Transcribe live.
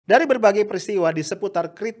Dari berbagai peristiwa di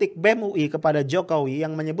seputar kritik BEM UI kepada Jokowi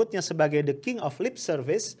yang menyebutnya sebagai the king of lip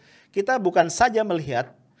service, kita bukan saja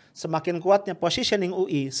melihat semakin kuatnya positioning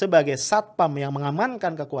UI sebagai satpam yang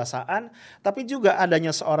mengamankan kekuasaan, tapi juga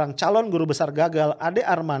adanya seorang calon guru besar gagal, Ade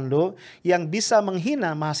Armando, yang bisa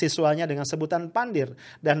menghina mahasiswanya dengan sebutan pandir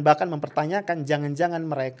dan bahkan mempertanyakan jangan-jangan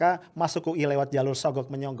mereka masuk UI lewat jalur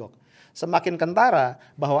sogok menyogok. Semakin kentara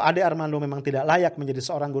bahwa Ade Armando memang tidak layak menjadi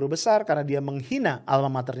seorang guru besar karena dia menghina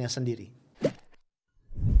alma maternya sendiri.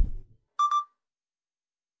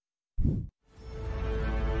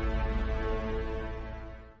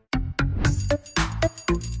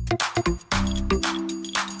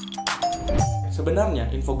 Sebenarnya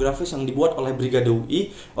infografis yang dibuat oleh Brigade UI,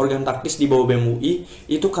 organ taktis di bawah BEM UI,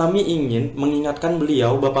 itu kami ingin mengingatkan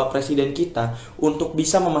beliau, Bapak Presiden kita, untuk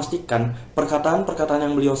bisa memastikan perkataan-perkataan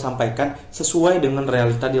yang beliau sampaikan sesuai dengan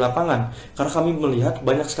realita di lapangan. Karena kami melihat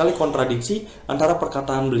banyak sekali kontradiksi antara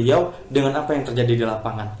perkataan beliau dengan apa yang terjadi di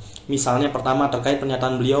lapangan. Misalnya pertama terkait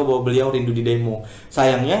pernyataan beliau bahwa beliau rindu di demo.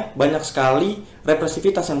 Sayangnya banyak sekali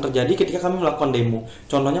represivitas yang terjadi ketika kami melakukan demo.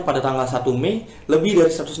 Contohnya pada tanggal 1 Mei, lebih dari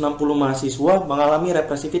 160 mahasiswa mengalami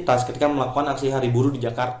represivitas ketika melakukan aksi hari buruh di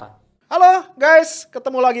Jakarta. Halo guys,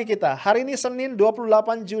 ketemu lagi kita. Hari ini Senin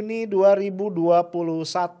 28 Juni 2021.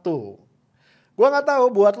 Gua nggak tahu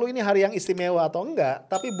buat lu ini hari yang istimewa atau enggak,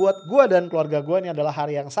 tapi buat gua dan keluarga gua ini adalah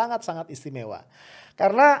hari yang sangat-sangat istimewa.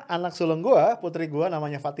 Karena anak sulung gua, putri gua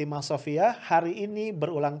namanya Fatimah Sofia, hari ini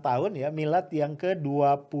berulang tahun ya, milad yang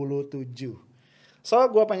ke-27. So,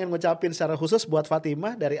 gue pengen ngucapin secara khusus buat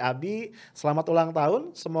Fatimah dari Abi, selamat ulang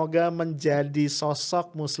tahun. Semoga menjadi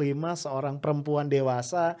sosok muslimah, seorang perempuan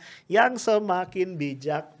dewasa yang semakin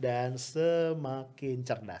bijak dan semakin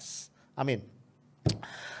cerdas. Amin.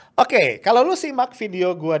 Oke, kalau lu simak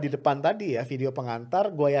video gue di depan tadi ya, video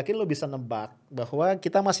pengantar, gue yakin lu bisa nebak bahwa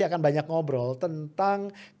kita masih akan banyak ngobrol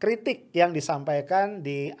tentang kritik yang disampaikan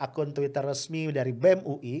di akun Twitter resmi dari BEM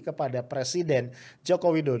UI kepada Presiden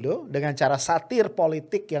Joko Widodo dengan cara satir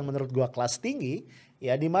politik yang menurut gue kelas tinggi,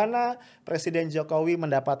 ya, di mana Presiden Jokowi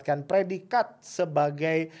mendapatkan predikat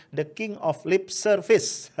sebagai the king of lip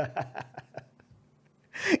service.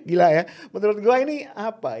 Gila ya, menurut gue ini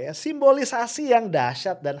apa ya, simbolisasi yang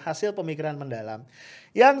dahsyat dan hasil pemikiran mendalam.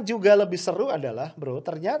 Yang juga lebih seru adalah bro,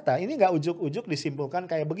 ternyata ini gak ujuk-ujuk disimpulkan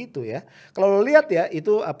kayak begitu ya. Kalau lo lihat ya,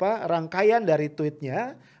 itu apa rangkaian dari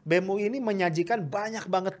tweetnya, BEM UI ini menyajikan banyak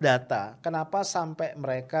banget data. Kenapa sampai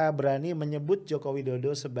mereka berani menyebut Joko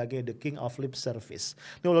Widodo sebagai the king of lip service.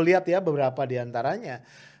 Nih lo lihat ya beberapa diantaranya.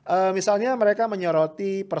 Misalnya mereka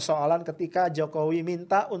menyoroti persoalan ketika Jokowi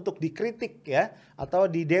minta untuk dikritik ya, atau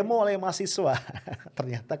didemo oleh mahasiswa.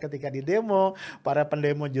 Ternyata ketika didemo, para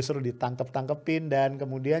pendemo justru ditangkep-tangkepin dan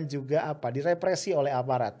kemudian juga direpresi oleh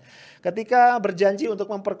aparat. Ketika berjanji untuk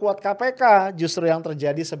memperkuat KPK, justru yang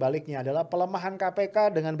terjadi sebaliknya adalah pelemahan KPK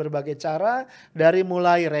dengan berbagai cara, dari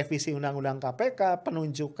mulai revisi undang-undang KPK,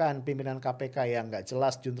 penunjukan pimpinan KPK yang gak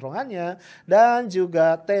jelas juntrungannya, dan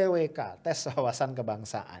juga TWK, tes wawasan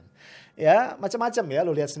kebangsaan. Ya macam-macam ya,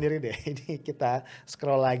 lu lihat sendiri deh. Ini kita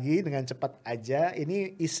scroll lagi dengan cepat aja.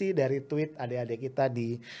 Ini isi dari tweet adik-adik kita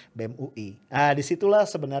di BEM UI. Nah disitulah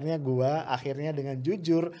sebenarnya gua akhirnya dengan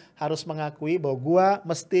jujur harus mengakui bahwa gua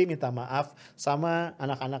mesti minta maaf sama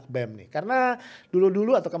anak-anak BEM nih. Karena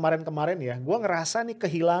dulu-dulu atau kemarin-kemarin ya, gua ngerasa nih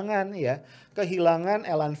kehilangan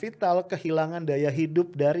elan vital, kehilangan daya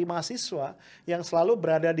hidup dari mahasiswa yang selalu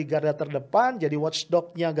berada di garda terdepan, jadi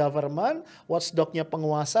watchdog-nya government, watchdog-nya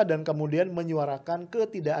penguasa, dan kemudian menyuarakan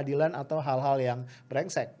ketidakadilan atau hal-hal yang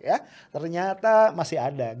brengsek ya. Ternyata masih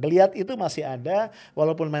ada, geliat itu masih ada,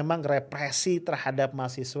 walaupun memang represi terhadap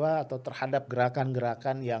mahasiswa atau terhadap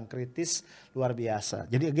gerakan-gerakan yang kritis luar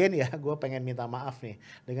biasa. Jadi again ya, gue pengen minta maaf nih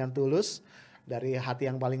dengan tulus dari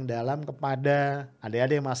hati yang paling dalam kepada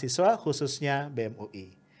adik-adik mahasiswa khususnya BEM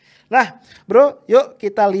UI. Nah bro, yuk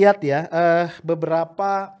kita lihat ya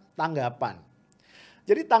beberapa tanggapan.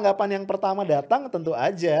 Jadi tanggapan yang pertama datang tentu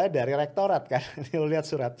aja dari rektorat kan. Lu lihat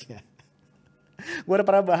suratnya. Gue udah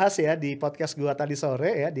pernah bahas ya di podcast gue tadi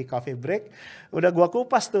sore ya di Coffee Break. Udah gue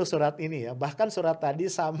kupas tuh surat ini ya. Bahkan surat tadi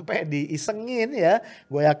sampai diisengin ya.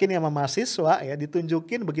 Gue yakin sama mahasiswa ya,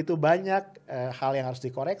 ditunjukin begitu banyak hal yang harus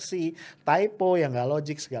dikoreksi, typo yang gak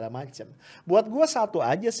logik segala macam. Buat gue satu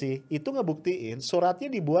aja sih, itu ngebuktiin suratnya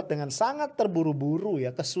dibuat dengan sangat terburu-buru ya,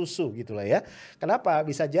 kesusu gitu lah ya. Kenapa?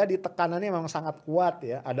 Bisa jadi tekanannya memang sangat kuat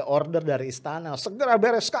ya. Ada order dari istana, segera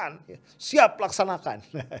bereskan, ya. Siap laksanakan.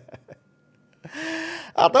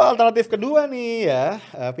 Atau alternatif kedua nih ya,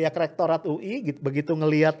 pihak rektorat UI begitu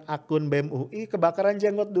ngelihat akun BEM UI kebakaran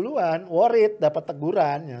jenggot duluan, worried dapat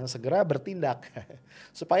teguran, ya, segera bertindak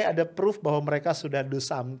supaya ada proof bahwa mereka sudah do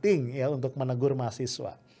something ya untuk menegur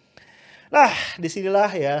mahasiswa. Nah, disinilah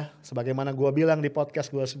ya, sebagaimana gue bilang di podcast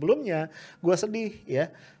gue sebelumnya, gue sedih ya.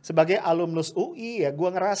 Sebagai alumnus UI ya, gue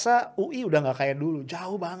ngerasa UI udah gak kayak dulu,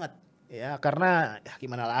 jauh banget. Ya, karena ya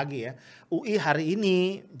gimana lagi ya, UI hari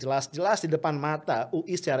ini jelas-jelas di depan mata,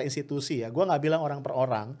 UI secara institusi ya. Gue gak bilang orang per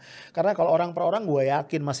orang, karena kalau orang per orang gue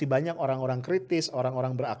yakin masih banyak orang-orang kritis,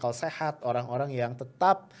 orang-orang berakal sehat, orang-orang yang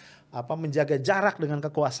tetap menjaga jarak dengan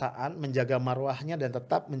kekuasaan, menjaga marwahnya dan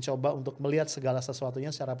tetap mencoba untuk melihat segala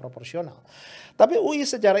sesuatunya secara proporsional. Tapi UI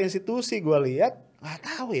secara institusi gue lihat nggak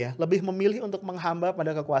tahu ya, lebih memilih untuk menghamba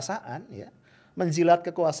pada kekuasaan ya, menjilat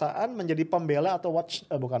kekuasaan, menjadi pembela atau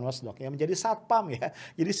bukan watchdog ya, menjadi satpam ya,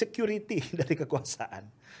 jadi security dari kekuasaan.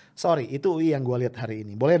 Sorry, itu UI yang gue lihat hari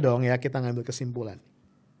ini. Boleh dong ya kita ngambil kesimpulan.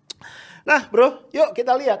 Nah bro, yuk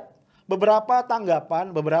kita lihat beberapa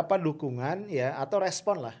tanggapan, beberapa dukungan ya atau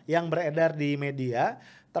respon lah yang beredar di media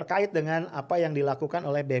terkait dengan apa yang dilakukan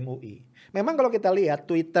oleh BEM UI. Memang kalau kita lihat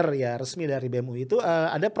Twitter ya resmi dari BEM UI itu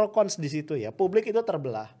ada pro cons di situ ya. Publik itu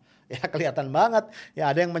terbelah. Ya kelihatan banget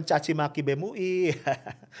ya, ada yang mencaci maki BEM UI.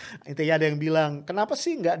 Intinya ada yang bilang, "Kenapa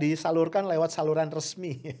sih nggak disalurkan lewat saluran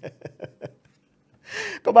resmi?"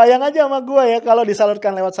 Kebayang aja sama gue ya kalau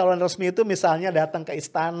disalurkan lewat saluran resmi itu misalnya datang ke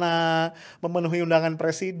istana, memenuhi undangan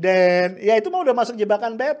presiden. Ya itu mah udah masuk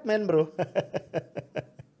jebakan Batman bro.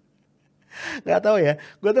 Gak tahu ya,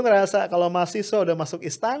 gue tuh ngerasa kalau mahasiswa udah masuk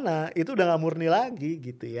istana itu udah gak murni lagi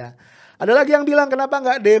gitu ya. Ada lagi yang bilang kenapa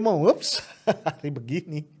gak demo? Ups, hari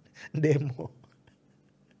begini demo.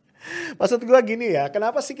 Maksud gue gini ya,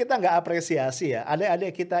 kenapa sih kita nggak apresiasi ya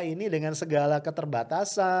adik-adik kita ini dengan segala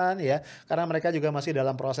keterbatasan ya, karena mereka juga masih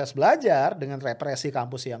dalam proses belajar dengan represi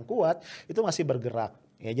kampus yang kuat, itu masih bergerak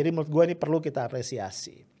ya. Jadi menurut gue ini perlu kita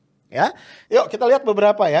apresiasi ya. Yuk kita lihat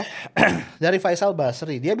beberapa ya. Dari Faisal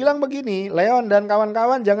Basri, dia bilang begini, "Leon dan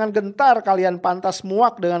kawan-kawan jangan gentar, kalian pantas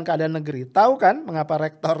muak dengan keadaan negeri. Tahu kan mengapa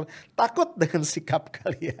rektor takut dengan sikap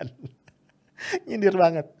kalian?" Nyindir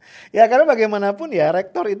banget. Ya karena bagaimanapun ya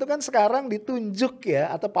rektor itu kan sekarang ditunjuk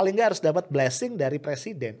ya, atau paling nggak harus dapat blessing dari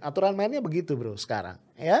presiden. Aturan mainnya begitu bro sekarang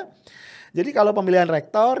ya. Jadi kalau pemilihan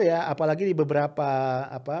rektor ya, apalagi di beberapa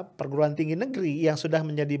perguruan tinggi negeri yang sudah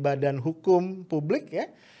menjadi badan hukum publik ya,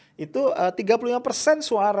 itu 35%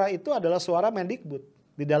 suara itu adalah suara Mendikbud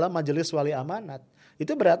di dalam majelis wali amanat.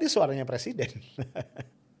 Itu berarti suaranya presiden.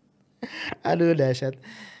 Aduh dahsyat.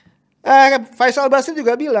 Faisal Basri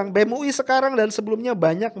juga bilang BEM UI sekarang dan sebelumnya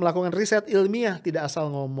banyak melakukan riset ilmiah, tidak asal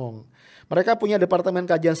ngomong. Mereka punya departemen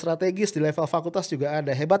kajian strategis di level fakultas juga ada.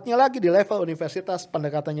 Hebatnya lagi di level universitas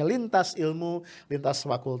pendekatannya lintas ilmu, lintas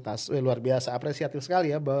fakultas. Luar biasa, apresiatif sekali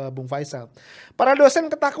ya Bung Faisal. Para dosen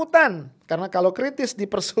ketakutan karena kalau kritis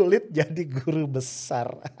dipersulit jadi guru besar.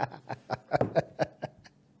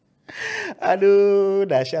 Aduh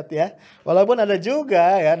dahsyat ya. Walaupun ada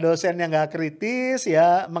juga ya dosen yang gak kritis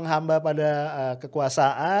ya, menghamba pada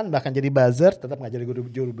kekuasaan, bahkan jadi buzzer, tetap gak jadi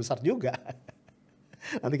guru besar juga.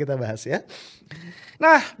 Nanti kita bahas ya.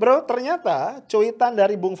 Nah bro, ternyata cuitan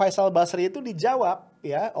dari Bung Faisal Basri itu dijawab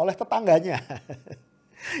ya oleh tetangganya.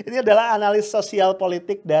 Ini adalah analis sosial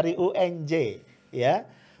politik dari UNJ ya.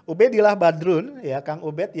 Ubedillah Badrun ya, Kang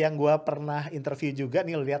Ubed yang gue pernah interview juga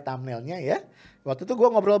nih, lihat thumbnailnya ya. Waktu itu gue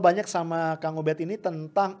ngobrol banyak sama Kang Ubed ini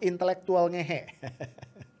tentang intelektual ngehe.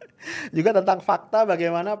 Juga tentang fakta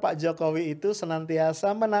bagaimana Pak Jokowi itu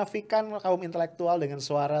senantiasa menafikan kaum intelektual dengan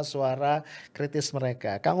suara-suara kritis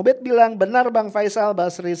mereka. Kang Ubed bilang, "Benar Bang Faisal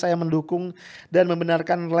Basri, saya mendukung dan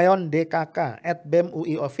membenarkan Leon DKK @BEM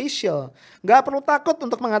UI official. Gak perlu takut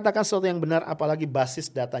untuk mengatakan sesuatu yang benar, apalagi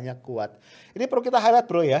basis datanya kuat." Ini perlu kita highlight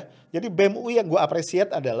bro ya. Jadi BEM UI yang gue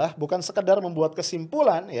appreciate adalah bukan sekedar membuat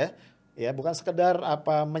kesimpulan ya. Ya, bukan sekedar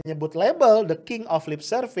menyebut label the king of lip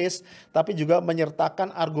service, tapi juga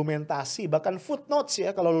menyertakan argumentasi, bahkan footnotes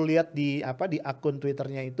ya, kalau lu lihat di di akun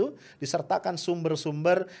Twitternya itu disertakan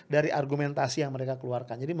sumber-sumber dari argumentasi yang mereka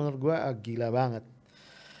keluarkan. Jadi menurut gua gila banget.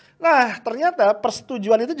 Nah, ternyata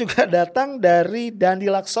persetujuan itu juga datang dari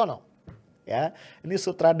Dandi Laksono. Ya, ini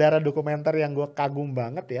sutradara dokumenter yang gue kagum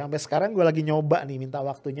banget ya. Sampai sekarang gue lagi nyoba nih, minta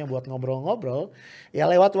waktunya buat ngobrol-ngobrol. Ya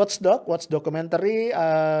lewat Watch Documentary,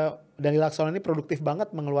 Dandi Laksono ini produktif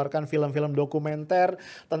banget mengeluarkan film-film dokumenter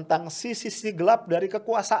tentang sisi gelap dari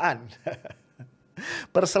kekuasaan.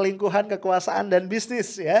 Perselingkuhan kekuasaan dan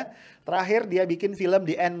bisnis ya. Terakhir dia bikin film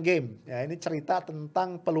di Endgame. Ya, ini cerita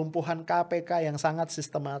tentang pelumpuhan KPK yang sangat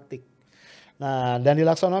sistematik. Nah, Dandi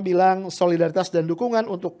Laksono bilang solidaritas dan dukungan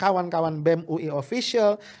untuk kawan-kawan BEM UI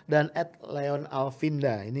official dan @Leon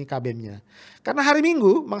Alvinda, ini KBM-nya. Karena hari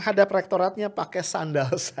Minggu menghadap rektoratnya pakai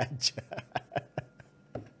sandal saja.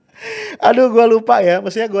 Aduh, gue lupa ya.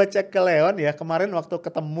 Mestinya gue cek ke Leon ya. Kemarin waktu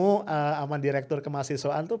ketemu sama direktur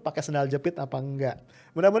kemahasiswaan tuh pakai sendal jepit apa enggak.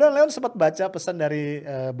 Mudah-mudahan Leon sempat baca pesan dari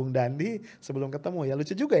Bung Dandi sebelum ketemu ya.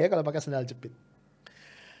 Lucu juga ya kalau pakai sendal jepit.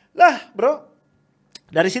 Nah, bro,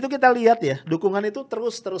 dari situ kita lihat ya, dukungan itu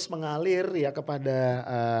terus mengalir ya kepada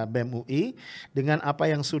BEM UI dengan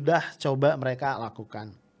apa yang sudah coba mereka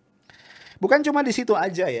lakukan. Bukan cuma di situ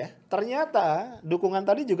aja ya, ternyata dukungan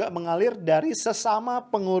tadi juga mengalir dari sesama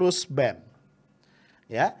pengurus BEM.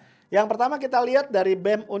 Ya, yang pertama kita lihat dari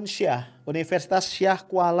BEM Unsyah, Universitas Syah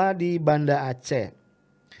Kuala di Banda Aceh.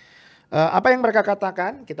 Apa yang mereka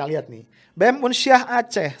katakan? Kita lihat nih. BEM Unsyah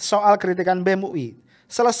Aceh soal kritikan BEM UI.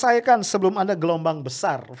 Selesaikan sebelum ada gelombang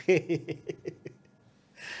besar.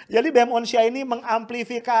 Jadi BEM Unsyah ini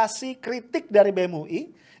mengamplifikasi kritik dari BEM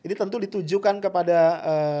UI. Ini tentu ditujukan kepada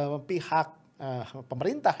pihak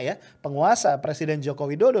pemerintah ya, penguasa Presiden Joko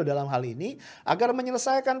Widodo dalam hal ini agar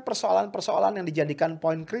menyelesaikan persoalan-persoalan yang dijadikan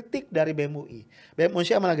poin kritik dari BEM UI. BEM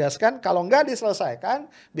Unsyah menegaskan kalau nggak diselesaikan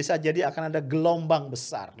bisa jadi akan ada gelombang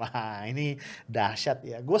besar. Nah ini dahsyat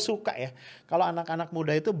ya. Gue suka ya kalau anak-anak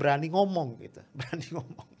muda itu berani ngomong gitu, berani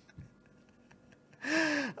ngomong.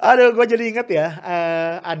 Aduh, gue jadi inget ya,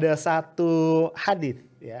 ada satu hadis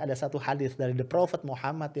ya, ada satu hadis dari The Prophet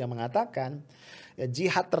Muhammad yang mengatakan ya,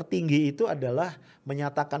 jihad tertinggi itu adalah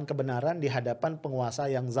menyatakan kebenaran di hadapan penguasa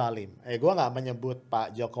yang zalim. Gue nggak menyebut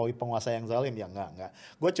Pak Jokowi penguasa yang zalim ya, nggak.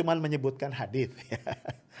 Gue cuman menyebutkan hadis. Ya.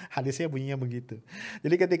 Hadisnya bunyinya begitu.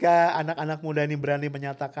 Jadi ketika anak-anak muda ini berani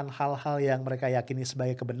menyatakan hal-hal yang mereka yakini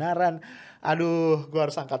sebagai kebenaran, aduh, gue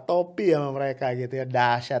harus angkat topi sama mereka gitu ya,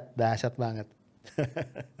 dahsyat banget.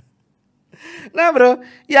 Nah bro,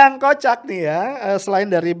 yang kocak nih ya, selain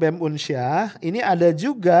dari BEM Unsyah, ini ada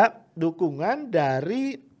juga dukungan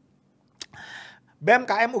dari BEM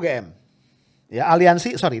KM UGM. Ya,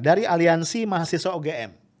 dari Aliansi Mahasiswa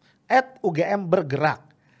UGM. @UGM Bergerak.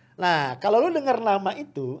 Nah, kalau lu dengar nama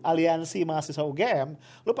itu, Aliansi Mahasiswa UGM,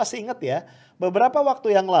 lu pasti inget ya, beberapa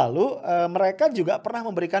waktu yang lalu mereka juga pernah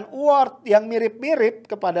memberikan award yang mirip-mirip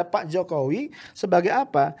kepada Pak Jokowi sebagai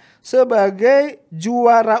apa? Sebagai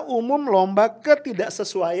juara umum lomba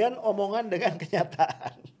ketidaksesuaian omongan dengan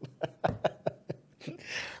kenyataan.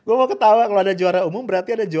 Gue mau ketawa kalau ada juara umum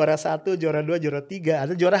berarti ada juara 1, juara 2, juara 3,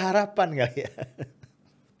 ada juara harapan kali ya.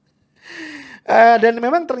 Dan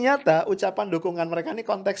memang ternyata ucapan dukungan mereka ini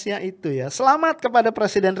konteksnya itu ya. Selamat kepada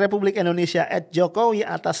Presiden Republik Indonesia Jokowi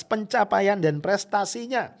atas pencapaian dan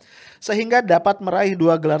prestasinya. Sehingga dapat meraih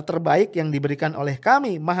 2 gelar terbaik yang diberikan oleh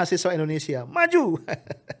kami mahasiswa Indonesia. Maju!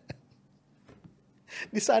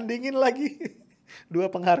 Disandingin lagi 2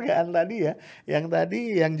 penghargaan tadi ya. Yang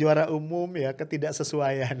tadi yang juara umum ya,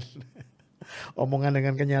 ketidaksesuaian. Omongan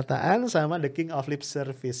dengan kenyataan sama the king of lip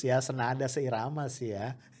service ya. Senada seirama sih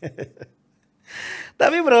ya.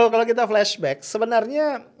 Tapi bro, kalau kita flashback,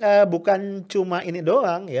 sebenarnya bukan cuma ini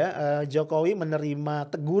doang ya. Jokowi menerima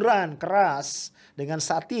teguran keras dengan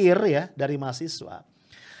satir ya dari mahasiswa.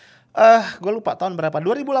 Gue lupa tahun berapa,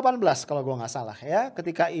 2018 kalau gue nggak salah ya.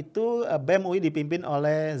 Ketika itu BEM UI dipimpin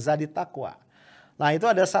oleh Zadit Taqwa. Nah itu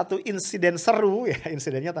ada satu insiden seru ya,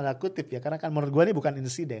 insidennya tanda kutip ya, karena kan menurut gue ini bukan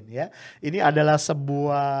insiden ya. Ini adalah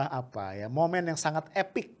sebuah momen yang sangat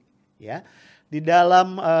epic ya. Di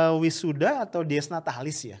dalam wisuda atau Dies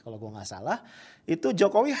Natalis ya kalau gue nggak salah, itu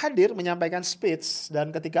Jokowi hadir menyampaikan speech dan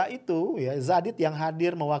ketika itu ya Zadit yang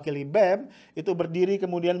hadir mewakili BEM itu berdiri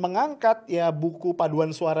kemudian mengangkat ya buku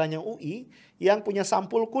paduan suaranya UI yang punya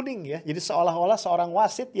sampul kuning ya, jadi seolah-olah seorang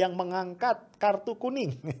wasit yang mengangkat kartu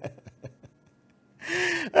kuning.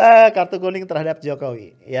 Kartu kuning terhadap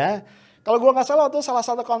Jokowi ya. Kalau gue nggak salah itu salah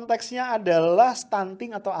satu konteksnya adalah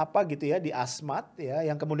stunting atau apa gitu ya di Asmat ya,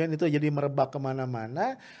 yang kemudian itu jadi merebak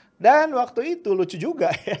kemana-mana. Dan waktu itu lucu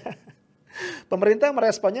juga ya, pemerintah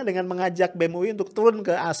meresponnya dengan mengajak BEM UI untuk turun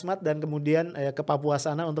ke Asmat dan kemudian ke Papua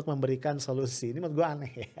sana untuk memberikan solusi. Ini menurut gue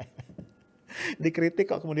aneh ya.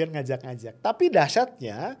 Dikritik kok kemudian ngajak-ngajak. Tapi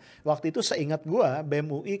dahsyatnya waktu itu seingat gua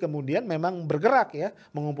BEM UI kemudian memang bergerak ya,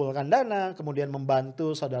 mengumpulkan dana, kemudian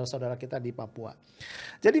membantu saudara-saudara kita di Papua.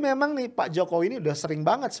 Jadi memang nih Pak Jokowi ini udah sering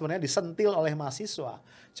banget sebenarnya disentil oleh mahasiswa.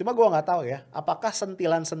 Cuma gua nggak tahu ya, apakah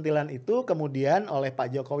sentilan-sentilan itu kemudian oleh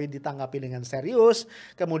Pak Jokowi ditanggapi dengan serius,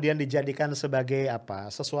 kemudian dijadikan sebagai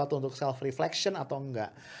sesuatu untuk self reflection atau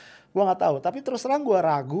enggak. Gue nggak tahu, tapi terus terang gue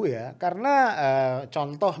ragu ya, karena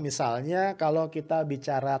contoh misalnya kalau kita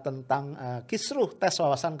bicara tentang kisruh tes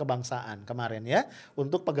wawasan kebangsaan kemarin ya,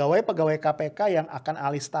 untuk pegawai-pegawai KPK yang akan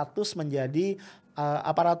alih status menjadi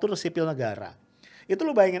aparatur sipil negara. Itu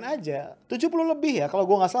lu bayangin aja, 70 lebih ya, kalau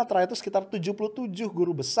gue nggak salah terakhir itu sekitar 77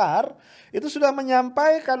 guru besar itu sudah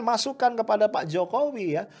menyampaikan masukan kepada Pak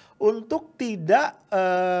Jokowi ya untuk tidak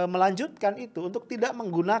melanjutkan itu, untuk tidak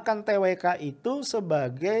menggunakan TWK itu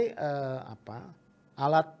sebagai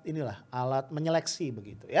alat menyeleksi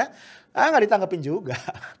begitu ya. Nggak ditanggepin juga,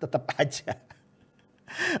 tetap aja.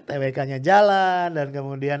 TWK-nya jalan dan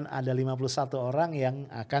kemudian ada 51 orang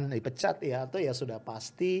yang akan dipecat ya, atau ya sudah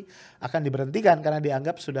pasti akan diberhentikan karena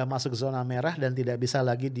dianggap sudah masuk zona merah dan tidak bisa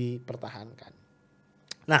lagi dipertahankan.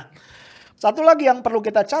 Nah, satu lagi yang perlu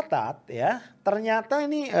kita catat ya, ternyata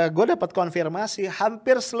ini gue dapat konfirmasi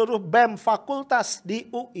hampir seluruh BEM fakultas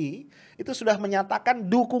di UI itu sudah menyatakan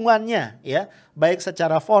dukungannya ya, baik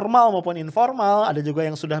secara formal maupun informal. Ada juga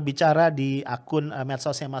yang sudah bicara di akun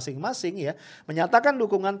medsosnya masing-masing ya, menyatakan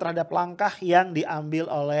dukungan terhadap langkah yang diambil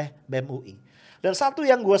oleh BEM UI. Dan satu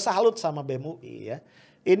yang gue salut sama BEM UI ya,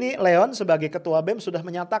 ini Leon sebagai ketua BEM sudah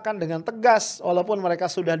menyatakan dengan tegas, walaupun mereka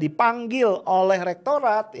sudah dipanggil oleh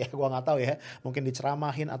rektorat, ya gua nggak tahu ya, mungkin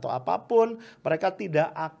diceramahin atau apapun, mereka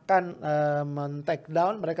tidak akan men-take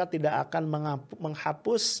down, mereka tidak akan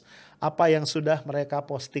menghapus apa yang sudah mereka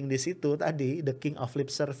posting di situ tadi, The King of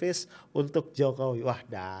Lip Service untuk Jokowi. Wah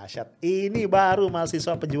dahsyat, ini baru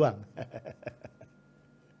mahasiswa pejuang.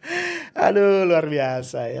 Aduh luar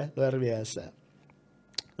biasa ya, luar biasa.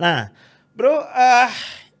 Nah, bro,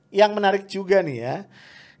 yang menarik juga nih ya,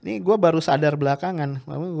 ini gue baru sadar belakangan,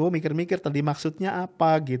 gue mikir-mikir tadi maksudnya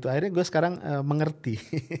apa gitu, akhirnya gue sekarang mengerti.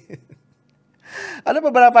 Ada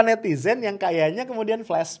beberapa netizen yang kayaknya kemudian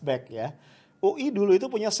flashback ya, UI dulu itu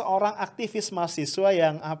punya seorang aktivis mahasiswa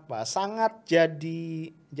yang sangat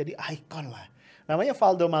jadi ikon lah, namanya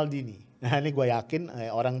Valdo Maldini. Nah ini gue yakin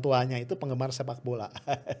orang tuanya itu penggemar sepak bola.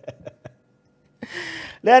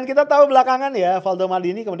 Dan kita tahu belakangan ya, Valdo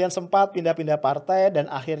Maldini kemudian sempat pindah-pindah partai dan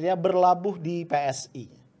akhirnya berlabuh di PSI,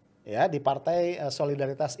 ya, di Partai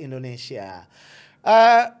Solidaritas Indonesia.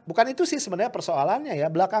 Bukan itu sih sebenarnya persoalannya ya.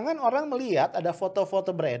 Belakangan orang melihat ada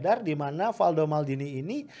foto-foto beredar di mana Valdo Maldini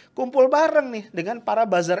ini kumpul bareng nih dengan para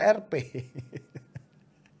buzzer RP.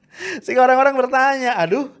 Sehingga orang-orang bertanya,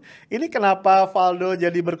 aduh ini kenapa Valdo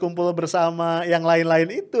jadi berkumpul bersama yang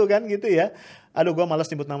lain-lain itu kan gitu ya. Aduh gue malas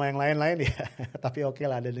nyebut nama yang lain-lain ya. Tapi oke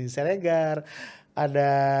lah, ada Denny Siregar,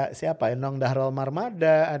 ada siapa, Enong Dahrol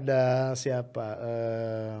Marmada, ada siapa,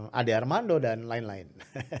 Ade Armando dan lain-lain.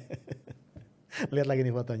 Lihat lagi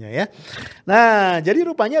nih fotonya ya. Nah jadi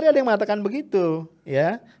rupanya ada yang mengatakan begitu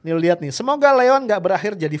ya. Nih lihat nih, semoga Leon gak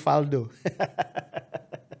berakhir jadi Valdo.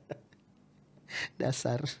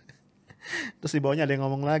 Dasar. Terus di bawahnya ada yang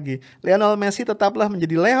ngomong lagi, Lionel Messi tetaplah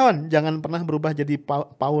menjadi Leon, jangan pernah berubah jadi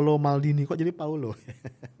Paulo Maldini. Kok jadi Paulo?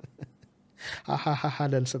 Hahaha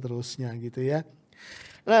dan seterusnya gitu ya.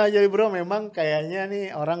 Nah jadi bro, memang kayaknya nih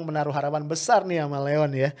orang menaruh harapan besar nih sama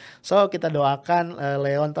Leon ya. So kita doakan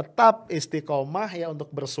Leon tetap istiqomah ya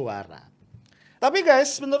untuk bersuara. Tapi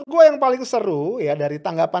guys, menurut gue yang paling seru ya dari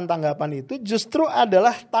tanggapan-tanggapan itu justru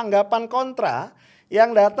adalah tanggapan kontra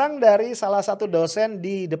yang datang dari salah satu dosen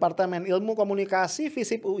di Departemen Ilmu Komunikasi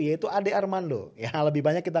FISIP UI, yaitu Ade Armando. Ya, lebih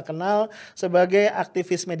banyak kita kenal sebagai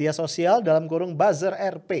aktivis media sosial dalam kurung buzzer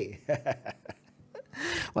RP.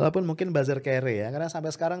 Walaupun mungkin buzzer kere ya, karena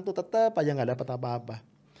sampai sekarang tuh tetap aja nggak dapat apa-apa.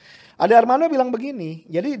 Ade Armando bilang begini,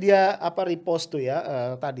 jadi dia repost tuh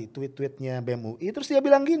ya tadi tweet-tweetnya BEM UI, terus dia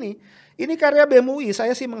bilang gini, ini karya BEM UI,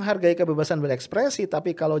 saya sih menghargai kebebasan berekspresi,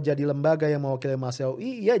 tapi kalau jadi lembaga yang mewakili mahasiswa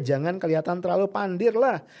UI, ya jangan kelihatan terlalu pandir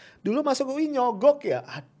lah. Dulu masuk UI nyogok ya,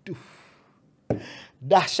 aduh,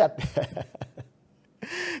 dahsyat.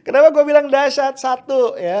 Kenapa gue bilang dahsyat?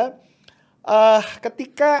 Satu ya,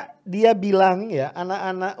 ketika dia bilang ya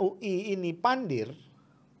anak-anak UI ini pandir,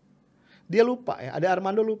 dia lupa ya, ada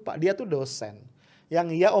Armando lupa, dia tuh dosen.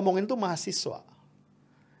 Yang ia omongin tuh mahasiswa.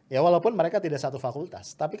 Ya walaupun mereka tidak satu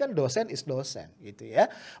fakultas, tapi kan dosen is dosen gitu ya.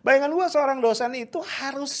 Bayangan gua seorang dosen itu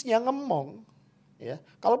harusnya ngomong. Ya,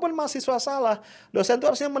 kalaupun mahasiswa salah, dosen itu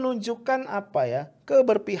harusnya menunjukkan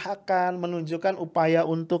keberpihakan, menunjukkan upaya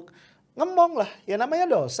untuk ngomong lah. Ya namanya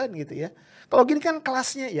dosen gitu ya. Kalau gini kan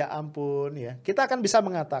kelasnya ya ampun ya. Kita akan bisa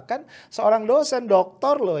mengatakan seorang dosen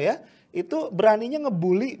doktor loh ya, itu beraninya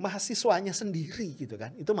ngebully mahasiswanya sendiri gitu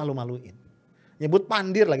kan. Itu malu-maluin. Nyebut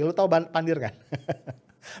pandir lagi, lu tahu pandir kan?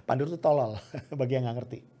 Pandir itu tolol bagi yang gak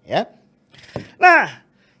ngerti ya. Nah,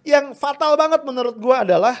 yang fatal banget menurut gua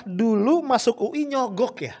adalah dulu masuk UI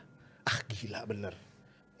nyogok ya. Gila bener.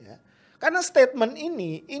 Ya. Karena statement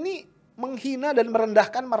ini menghina dan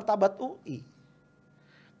merendahkan martabat UI.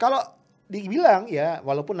 Kalau dibilang ya,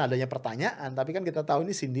 walaupun adanya pertanyaan, tapi kan kita tahu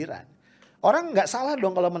ini sindiran. Orang nggak salah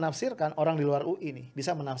dong kalau menafsirkan, orang di luar UI nih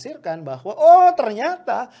bisa menafsirkan bahwa oh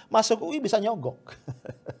ternyata masuk UI bisa nyogok.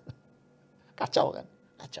 Kacau kan?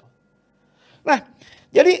 Kacau. Nah,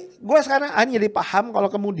 jadi gue sekarang hanya jadi paham kalau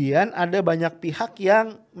kemudian ada banyak pihak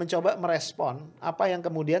yang mencoba merespon apa yang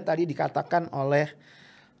kemudian tadi dikatakan oleh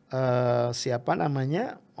siapa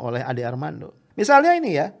namanya, oleh Ade Armando. Misalnya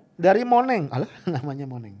ini ya, dari Moneng, alah namanya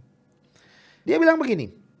Moneng. Dia bilang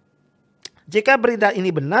begini, jika berita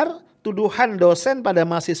ini benar, tuduhan dosen pada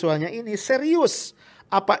mahasiswanya ini serius.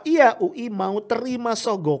 Apa iya UI mau terima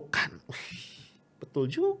sogokan?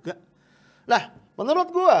 Betul juga. Lah,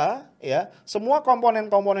 menurut gua ya, semua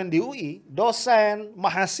komponen-komponen di UI, dosen,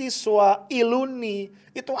 mahasiswa, iluni,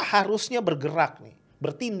 itu harusnya bergerak nih,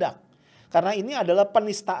 bertindak. Karena ini adalah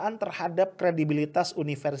penistaan terhadap kredibilitas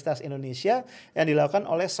Universitas Indonesia yang dilakukan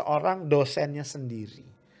oleh seorang dosennya sendiri.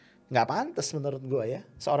 Nggak pantas menurut gua ya,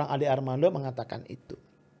 seorang Ade Armando mengatakan itu.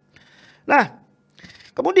 Nah,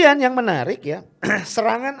 kemudian yang menarik ya,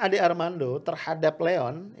 serangan Ade Armando terhadap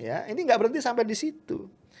Leon ya, ini nggak berhenti sampai di situ.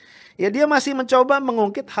 Ya dia masih mencoba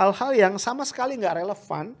mengungkit hal-hal yang sama sekali nggak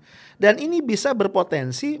relevan dan ini bisa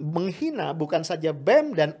berpotensi menghina bukan saja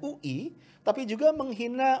BEM dan UI, tapi juga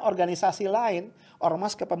menghina organisasi lain,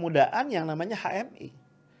 ormas kepemudaan yang namanya HMI.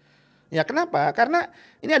 Ya kenapa? Karena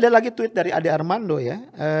ini ada lagi tweet dari Ade Armando ya,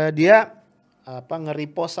 dia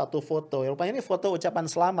nge-repost satu foto. Rupanya ini foto ucapan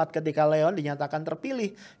selamat ketika Leon dinyatakan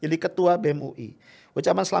terpilih jadi ketua BEM UI.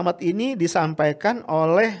 Ucapan selamat ini disampaikan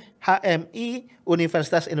oleh HMI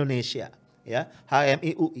Universitas Indonesia, ya,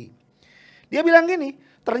 HMI UI. Dia bilang gini,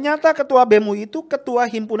 ternyata ketua BEM UI itu ketua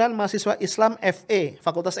Himpunan Mahasiswa Islam FE,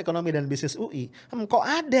 Fakultas Ekonomi dan Bisnis UI. Kok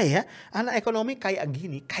ada ya anak ekonomi kayak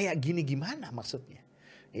gini gimana maksudnya?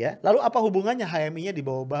 Ya, lalu apa hubungannya HMI-nya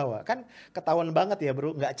dibawa-bawa? Kan ketahuan banget ya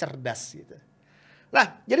bro, nggak cerdas gitu.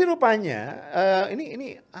 Nah, jadi rupanya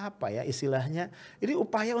ini apa ya istilahnya? Ini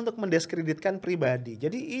upaya untuk mendiskreditkan pribadi.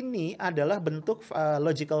 Jadi ini adalah bentuk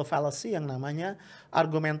logical fallacy yang namanya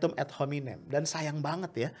argumentum ad hominem. Dan sayang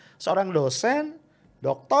banget ya, seorang dosen,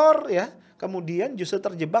 doktor ya, kemudian justru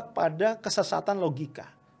terjebak pada kesesatan logika,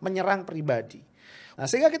 menyerang pribadi. Nah,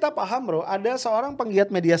 sehingga kita paham bro, ada seorang penggiat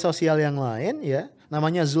media sosial yang lain ya,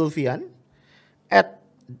 namanya Zulfian,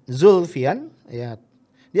 @Zulfian ya.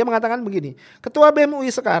 Dia mengatakan begini, ketua BEM UI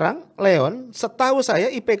sekarang, Leon, setahu saya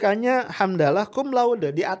IPK-nya hamdalah cum laude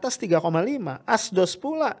di atas 3,5, asdos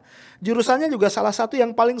pula. Jurusannya juga salah satu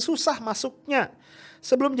yang paling susah masuknya.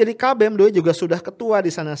 Sebelum jadi KBEM, Doi juga sudah ketua di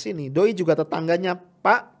sana-sini. Doi juga tetangganya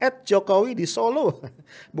Pak Jokowi di Solo.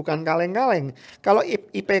 Bukan kaleng-kaleng. Kalau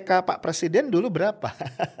IPK Pak Presiden dulu berapa?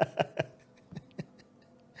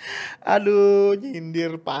 Aduh,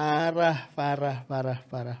 nyindir parah.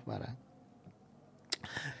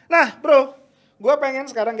 Nah bro, gue pengen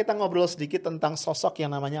sekarang kita ngobrol sedikit tentang sosok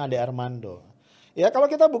yang namanya Ade Armando. Ya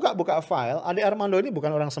kalau kita buka file, Ade Armando ini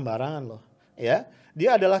bukan orang sembarangan loh. Ya,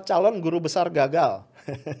 dia adalah calon guru besar gagal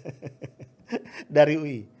dari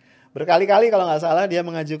UI. Berkali-kali kalau nggak salah dia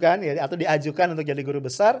mengajukan ya, atau diajukan untuk jadi guru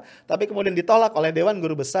besar, tapi kemudian ditolak oleh Dewan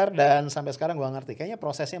Guru Besar dan sampai sekarang gue ngerti. Kayaknya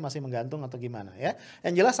prosesnya masih menggantung atau gimana ya.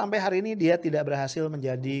 Yang jelas sampai hari ini dia tidak berhasil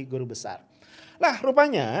menjadi guru besar. Nah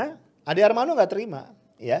rupanya Ade Armando nggak terima.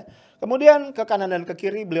 Ya, kemudian ke kanan dan ke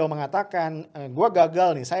kiri beliau mengatakan, gue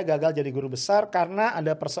gagal nih, saya gagal jadi guru besar karena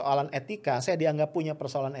ada persoalan etika, saya dianggap punya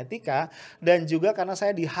persoalan etika dan juga karena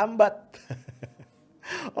saya dihambat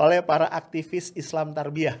oleh para aktivis Islam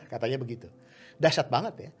Tarbiyah, katanya begitu. Dahsyat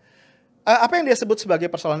banget ya. Apa yang dia sebut sebagai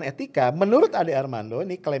persoalan etika, menurut Ade Armando,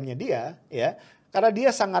 ini klaimnya dia, ya. Karena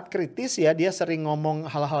dia sangat kritis ya, dia sering ngomong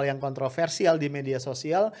hal-hal yang kontroversial di media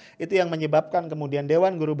sosial, itu yang menyebabkan kemudian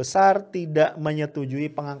Dewan Guru Besar tidak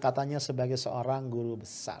menyetujui pengangkatannya sebagai seorang guru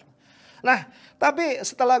besar. Nah, tapi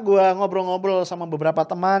setelah gua ngobrol-ngobrol sama beberapa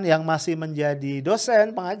teman yang masih menjadi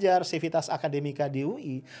dosen, pengajar, Civitas Akademika di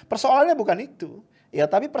UI, persoalannya bukan itu. Ya,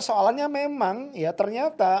 tapi persoalannya memang ya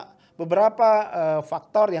ternyata beberapa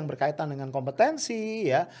faktor yang berkaitan dengan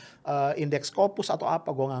kompetensi ya, indeks Scopus atau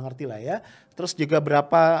apa gue nggak ngerti lah ya. Terus juga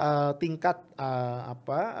berapa tingkat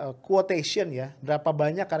quotation ya, berapa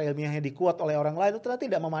banyak karya ilmiah yang di-quote oleh orang lain itu ternyata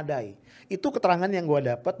tidak memadai. Itu keterangan yang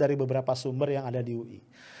gue dapat dari beberapa sumber yang ada di UI.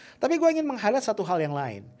 Tapi gue ingin meng-highlight satu hal yang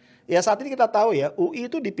lain. Ya saat ini kita tahu ya UI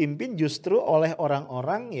itu dipimpin justru oleh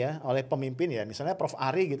orang-orang ya, oleh pemimpin ya misalnya Prof.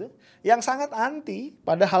 Ari gitu. Yang sangat anti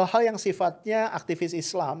pada hal-hal yang sifatnya aktivis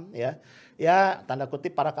Islam ya. Ya tanda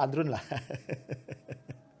kutip para kadrun lah.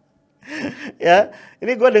 Ya,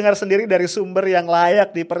 ini gue dengar sendiri dari sumber yang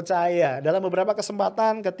layak dipercaya. Dalam beberapa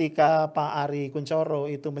kesempatan ketika Pak Ari Kunchoro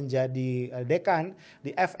itu menjadi dekan di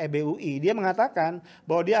FEB UI, dia mengatakan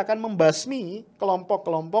bahwa dia akan membasmi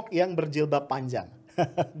kelompok-kelompok yang berjilbab panjang.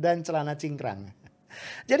 dan celana cingkrang.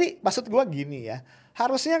 Jadi maksud gua gini ya,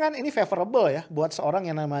 harusnya kan ini favorable ya buat seorang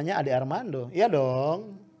yang namanya Ade Armando. Iya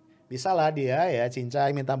dong. Bisa lah dia ya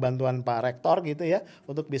cincai minta bantuan Pak Rektor gitu ya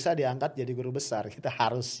untuk bisa diangkat jadi guru besar. Kita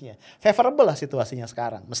harusnya favorable lah situasinya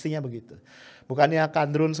sekarang, mestinya begitu. Bukannya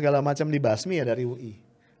kadrun segala macam dibasmi ya dari UI.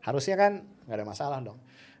 Harusnya kan nggak ada masalah dong.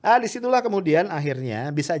 Nah disitulah kemudian akhirnya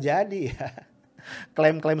bisa jadi ya.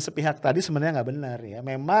 Klaim-klaim sepihak tadi sebenarnya nggak benar ya.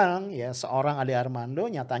 Memang ya seorang Ade Armando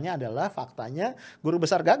nyatanya adalah faktanya guru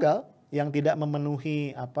besar gagal yang tidak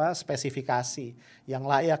memenuhi spesifikasi yang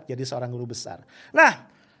layak jadi seorang guru besar. Nah,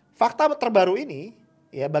 fakta terbaru ini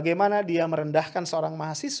ya bagaimana dia merendahkan seorang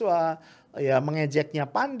mahasiswa, ya mengejeknya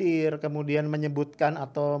pandir, kemudian menyebutkan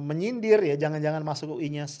atau menyindir ya jangan-jangan masuk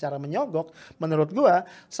UI-nya secara menyogok, menurut gua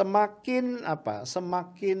semakin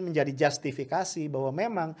menjadi justifikasi bahwa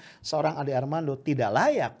memang seorang Ade Armando tidak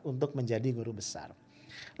layak untuk menjadi guru besar.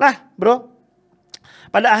 Nah, bro,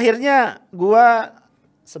 pada akhirnya gua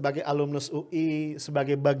sebagai alumnus UI,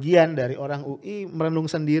 sebagai bagian dari orang UI merenung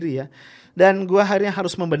sendiri ya. Dan gua akhirnya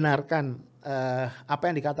harus membenarkan apa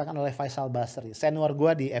yang dikatakan oleh Faisal Basri, senior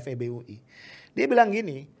gua di FEB UI. Dia bilang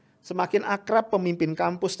gini, semakin akrab pemimpin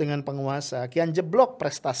kampus dengan penguasa, kian jeblok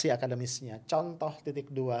prestasi akademisnya. Contoh titik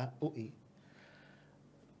 2 UI.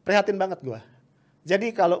 Prihatin banget gua. Jadi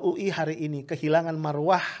kalau UI hari ini kehilangan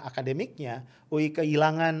marwah akademiknya, UI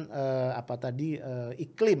kehilangan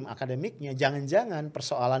iklim akademiknya, jangan-jangan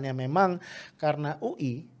persoalannya memang karena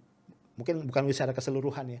UI, mungkin bukan secara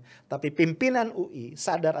keseluruhan ya, tapi pimpinan UI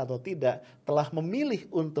sadar atau tidak telah memilih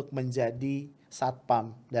untuk menjadi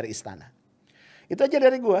satpam dari istana. Itu aja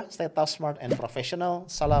dari gua, stay tough, smart and professional.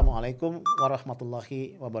 Assalamualaikum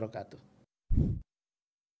warahmatullahi wabarakatuh.